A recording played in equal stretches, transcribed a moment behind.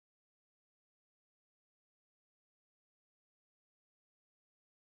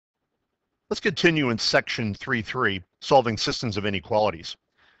Let's continue in section 3.3, solving systems of inequalities.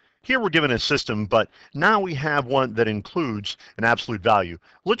 Here we're given a system, but now we have one that includes an absolute value.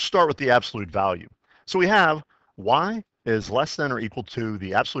 Let's start with the absolute value. So we have y is less than or equal to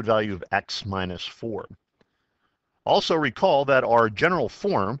the absolute value of x minus 4. Also recall that our general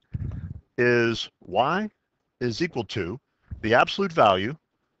form is y is equal to the absolute value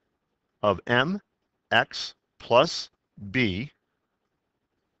of mx plus b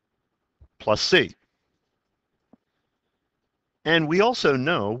plus c. And we also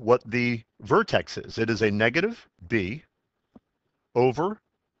know what the vertex is. It is a negative b over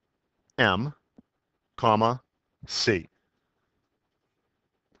m, comma, c.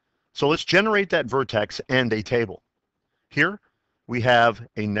 So let's generate that vertex and a table. Here we have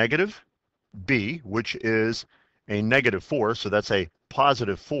a negative b, which is a negative 4, so that's a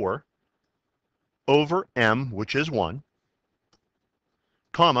positive 4, over m, which is 1,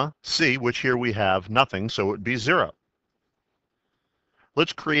 comma, c, which here we have nothing, so it would be 0.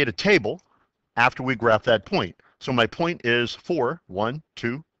 Let's create a table after we graph that point. So my point is 4, 1,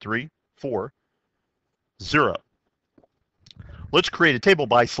 2, 3, 4, 0. Let's create a table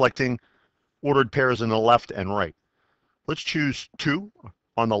by selecting ordered pairs in the left and right. Let's choose 2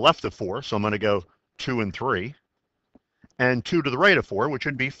 on the left of 4, so I'm going to go 2 and 3, and 2 to the right of 4, which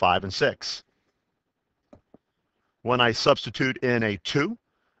would be 5 and 6. When I substitute in a 2,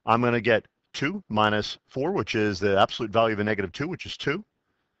 I'm going to get 2 minus 4, which is the absolute value of a negative 2, which is 2.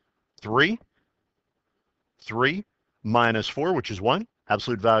 3 minus 4, which is 1.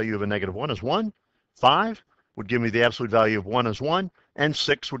 Absolute value of a negative 1 is 1. 5 would give me the absolute value of 1 is 1. And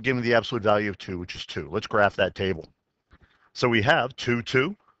 6 would give me the absolute value of 2, which is 2. Let's graph that table. So we have 2,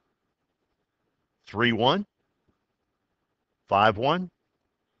 2, 3, 1, 5, 1,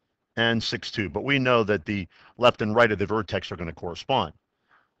 and 6, 2. But we know that the left and right of the vertex are going to correspond.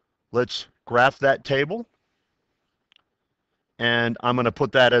 Let's graph that table. And I'm going to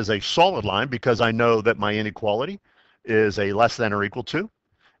put that as a solid line because I know that my inequality is a less than or equal to.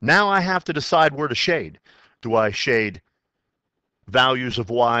 Now I have to decide where to shade. Do I shade values of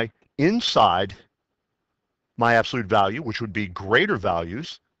y inside my absolute value, which would be greater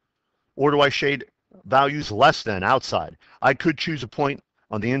values, or do I shade values less than outside? I could choose a point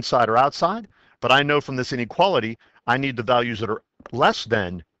on the inside or outside, but I know from this inequality I need the values that are less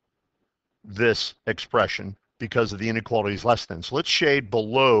than this expression because of the inequality is less than. So let's shade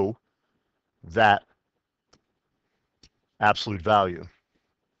below that absolute value.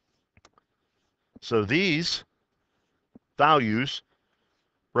 So these values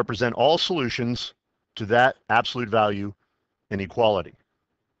represent all solutions to that absolute value inequality.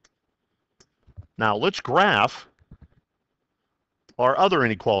 Now let's graph our other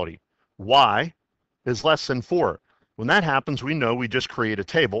inequality. Y is less than 4. When that happens, we know we just create a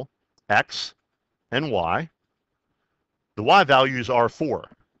table, x and y. The y values are 4.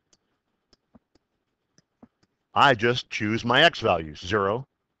 I just choose my x values, 0,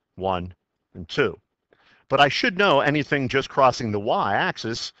 1, and 2. But I should know anything just crossing the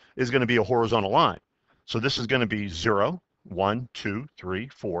y-axis is going to be a horizontal line. So this is going to be 0, 1, 2, 3,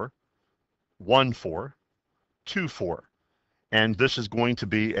 4, 1, 4, 2, 4. And this is going to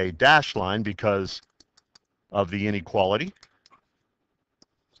be a dashed line because of the inequality.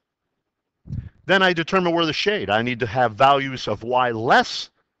 Then I determine where the shade. I need to have values of y less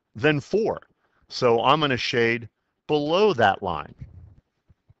than 4. So I'm going to shade below that line.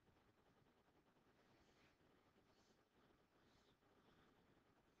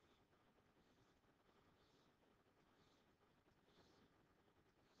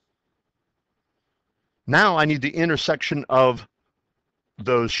 Now I need the intersection of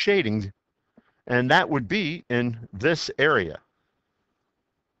those shadings, and that would be in this area.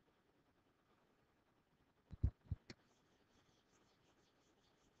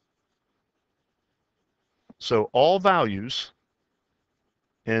 So all values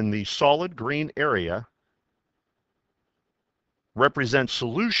in the solid green area represent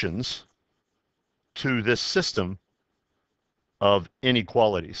solutions to this system of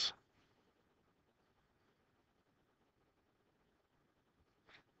inequalities.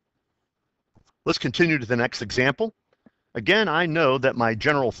 Let's continue to the next example. Again, I know that my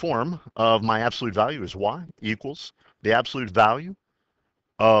general form of my absolute value is y equals the absolute value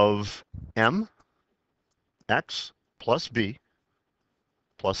of m x plus b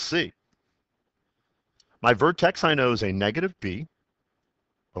plus c. My vertex I know is a negative b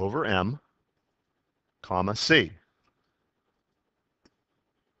over m, comma, c.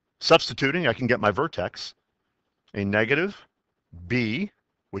 Substituting, I can get my vertex, a negative b,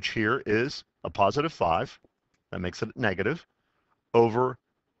 which here is a positive 5, that makes it negative, over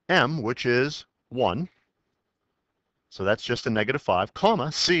m, which is 1. So that's just a negative 5,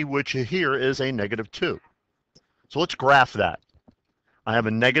 comma, c, which here is a negative 2. So let's graph that. I have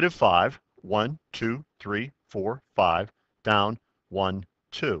a negative 5, 1, 2, 3, 4, 5, down, 1,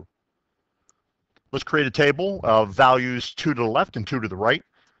 2. Let's create a table of values 2 to the left and 2 to the right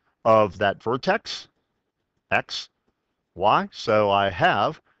of that vertex, x, y. So I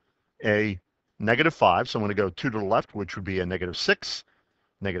have a negative 5, so I'm going to go 2 to the left, which would be a negative 6,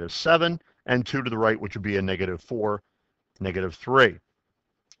 negative 7, and 2 to the right, which would be a negative 4, negative 3.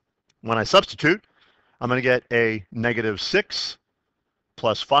 When I substitute, I'm going to get a negative 6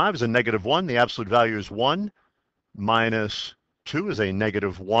 plus 5 is a negative 1. The absolute value is 1. Minus 2 is a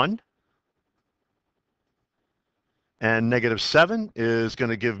negative 1. And negative 7 is going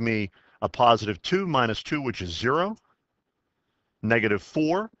to give me a positive 2 minus 2, which is 0. Negative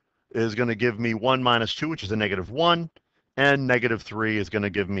 4 is going to give me 1 minus 2, which is a negative 1. And negative 3 is going to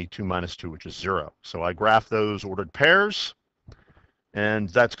give me 2 minus 2, which is 0. So I graph those ordered pairs. And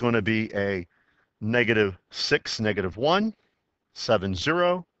that's going to be a negative 6, negative 1, 7,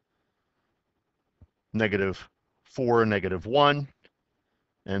 0, negative 4, negative 1,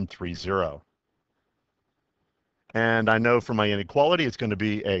 and 3, 0. And I know for my inequality, it's going to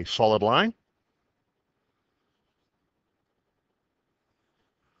be a solid line.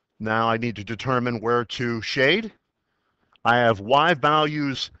 Now I need to determine where to shade. I have y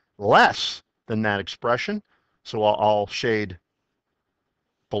values less than that expression, so I'll shade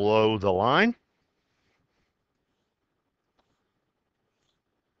below the line.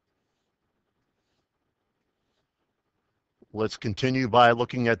 Let's continue by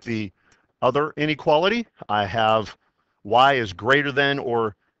looking at the other inequality. I have y is greater than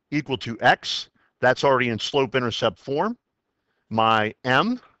or equal to x. That's already in slope-intercept form. My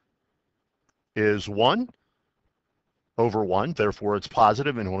m is 1 over 1, therefore it's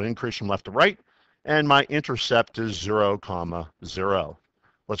positive and will increase from left to right. And my intercept is 0, 0.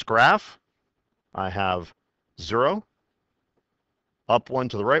 Let's graph. I have 0, up 1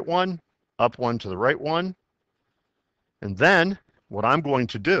 to the right 1, up 1 to the right 1. And then what I'm going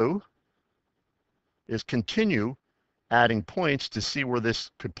to do is continue adding points to see where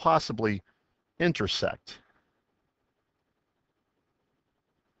this could possibly intersect.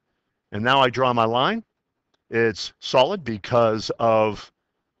 And now I draw my line. It's solid because of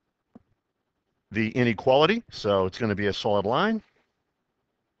the inequality, so it's going to be a solid line.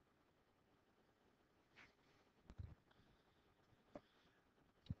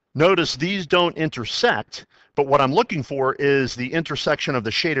 Notice these don't intersect, but what I'm looking for is the intersection of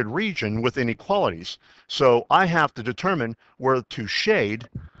the shaded region with inequalities. So I have to determine where to shade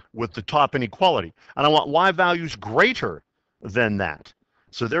with the top inequality. And I want y values greater than that.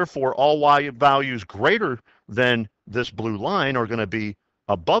 So therefore, all y values greater than this blue line are going to be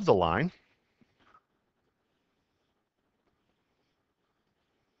above the line.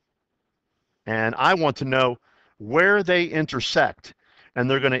 And I want to know where they intersect. And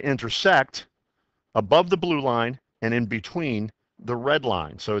they're going to intersect above the blue line and in between the red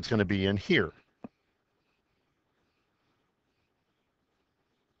line. So it's going to be in here.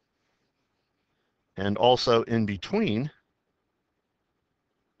 And also in between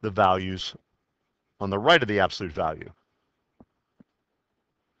the values on the right of the absolute value.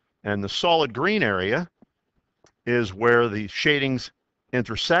 And the solid green area is where the shadings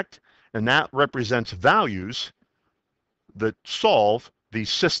intersect, and that represents values that solve the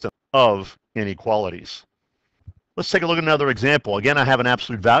system of inequalities. Let's take a look at another example. Again, I have an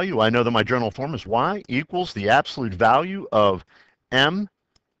absolute value. I know that my general form is y equals the absolute value of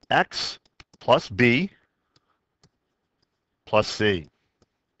mx plus b plus c.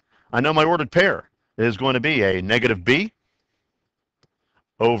 I know my ordered pair is going to be a negative b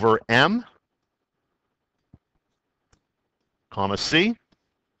over m comma c.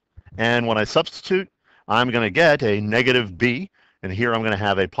 And when I substitute, I'm going to get a negative b, and here I'm going to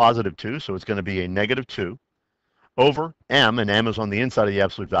have a positive 2, so it's going to be a negative 2 over m, and m is on the inside of the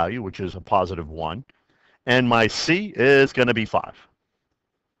absolute value, which is a positive 1, and my c is going to be 5.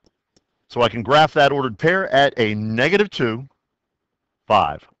 So I can graph that ordered pair at a negative 2,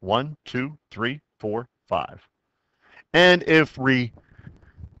 5. 1, 2, 3, 4, 5. And if we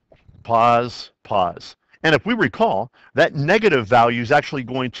pause. And if we recall, that negative value is actually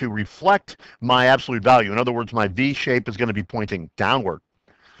going to reflect my absolute value. In other words, my V shape is going to be pointing downward.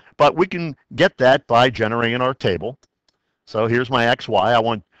 But we can get that by generating our table. So here's my x, y. I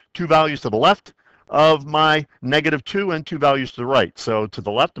want two values to the left of my negative 2 and two values to the right. So to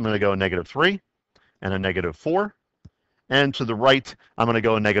the left, I'm going to go a negative 3 and a negative 4. And to the right, I'm going to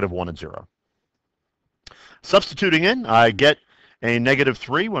go a negative 1 and 0. Substituting in, I get A negative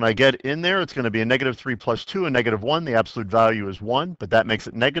 3, when I get in there, it's going to be a negative 3 plus 2, a negative 1. The absolute value is 1, but that makes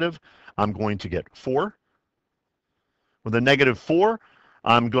it negative. I'm going to get 4. With a negative 4,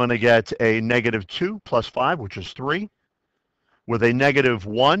 I'm going to get a negative 2 plus 5, which is 3. With a negative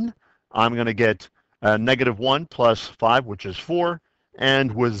 1, I'm going to get a negative 1 plus 5, which is 4.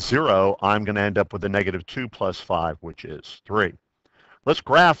 And with 0, I'm going to end up with a negative 2 plus 5, which is 3. Let's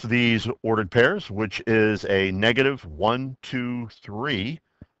graph these ordered pairs, which is a negative 1, 2, 3,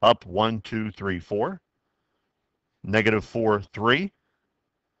 up 1, 2, 3, 4, negative 4, 3,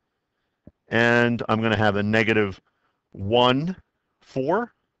 and I'm going to have a negative 1,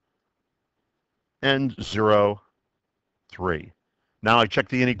 4, and 0, 3. Now I check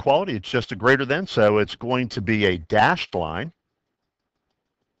the inequality. It's just a greater than, so it's going to be a dashed line.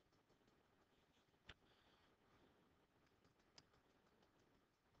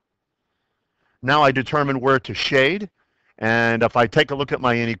 Now I determine where to shade, and if I take a look at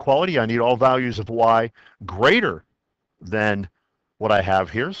my inequality, I need all values of y greater than what I have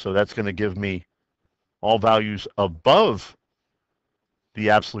here, so that's going to give me all values above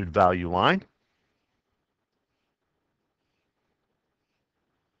the absolute value line.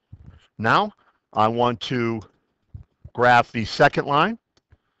 Now I want to graph the second line,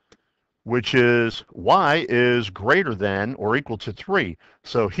 which is y is greater than or equal to 3.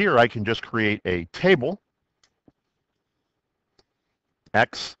 So here I can just create a table,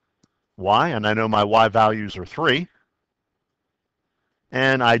 x, y, and I know my y values are 3.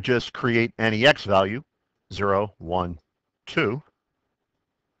 And I just create any x value, 0, 1, 2.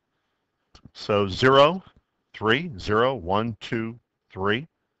 So 0, 3, 0, 1, 2, 3,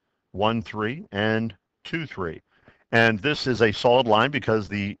 1, 3, and 2, 3. And this is a solid line because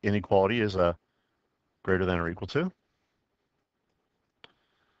the inequality is a greater than or equal to.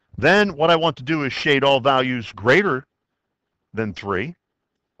 Then what I want to do is shade all values greater than 3.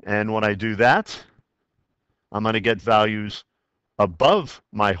 And when I do that, I'm going to get values above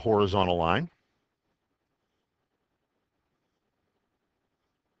my horizontal line.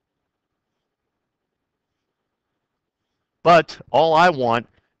 But all I want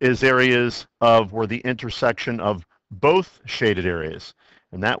is areas of where the intersection of both shaded areas.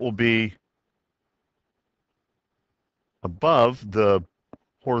 And that will be above the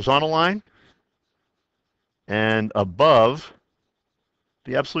horizontal line and above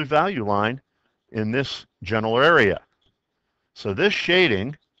the absolute value line in this general area. So this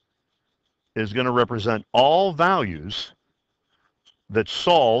shading is going to represent all values that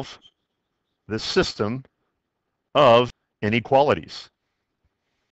solve the system of inequalities.